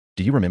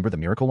Do you remember the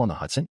miracle on the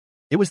Hudson?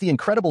 It was the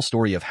incredible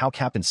story of how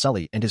Captain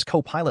Sully and his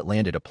co-pilot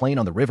landed a plane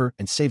on the river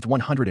and saved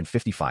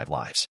 155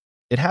 lives.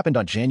 It happened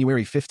on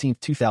January 15,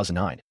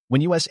 2009,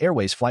 when U.S.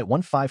 Airways Flight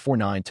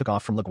 1549 took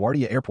off from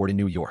LaGuardia Airport in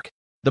New York.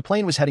 The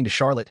plane was heading to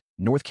Charlotte,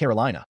 North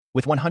Carolina,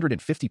 with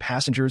 150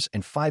 passengers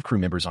and 5 crew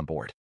members on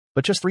board.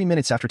 But just 3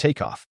 minutes after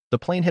takeoff, the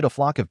plane hit a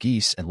flock of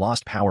geese and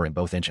lost power in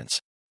both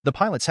engines. The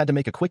pilots had to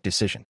make a quick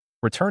decision: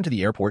 return to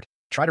the airport,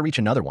 try to reach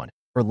another one,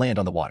 or land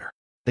on the water.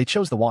 They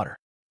chose the water.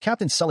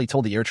 Captain Sully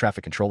told the air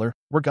traffic controller,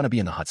 "We're gonna be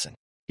in the Hudson."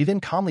 He then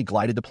calmly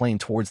glided the plane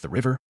towards the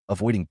river,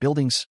 avoiding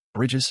buildings,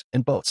 bridges,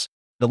 and boats.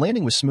 The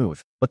landing was smooth,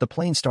 but the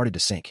plane started to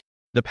sink.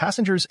 The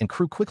passengers and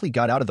crew quickly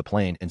got out of the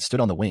plane and stood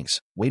on the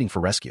wings, waiting for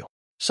rescue.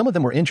 Some of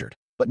them were injured,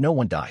 but no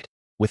one died.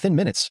 Within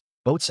minutes,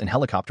 boats and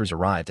helicopters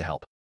arrived to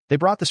help. They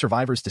brought the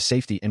survivors to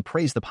safety and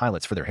praised the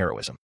pilots for their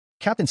heroism.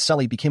 Captain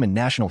Sully became a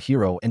national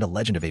hero and a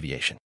legend of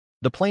aviation.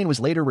 The plane was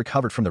later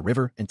recovered from the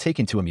river and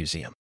taken to a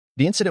museum.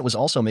 The incident was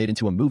also made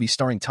into a movie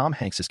starring Tom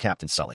Hanks as Captain Sully.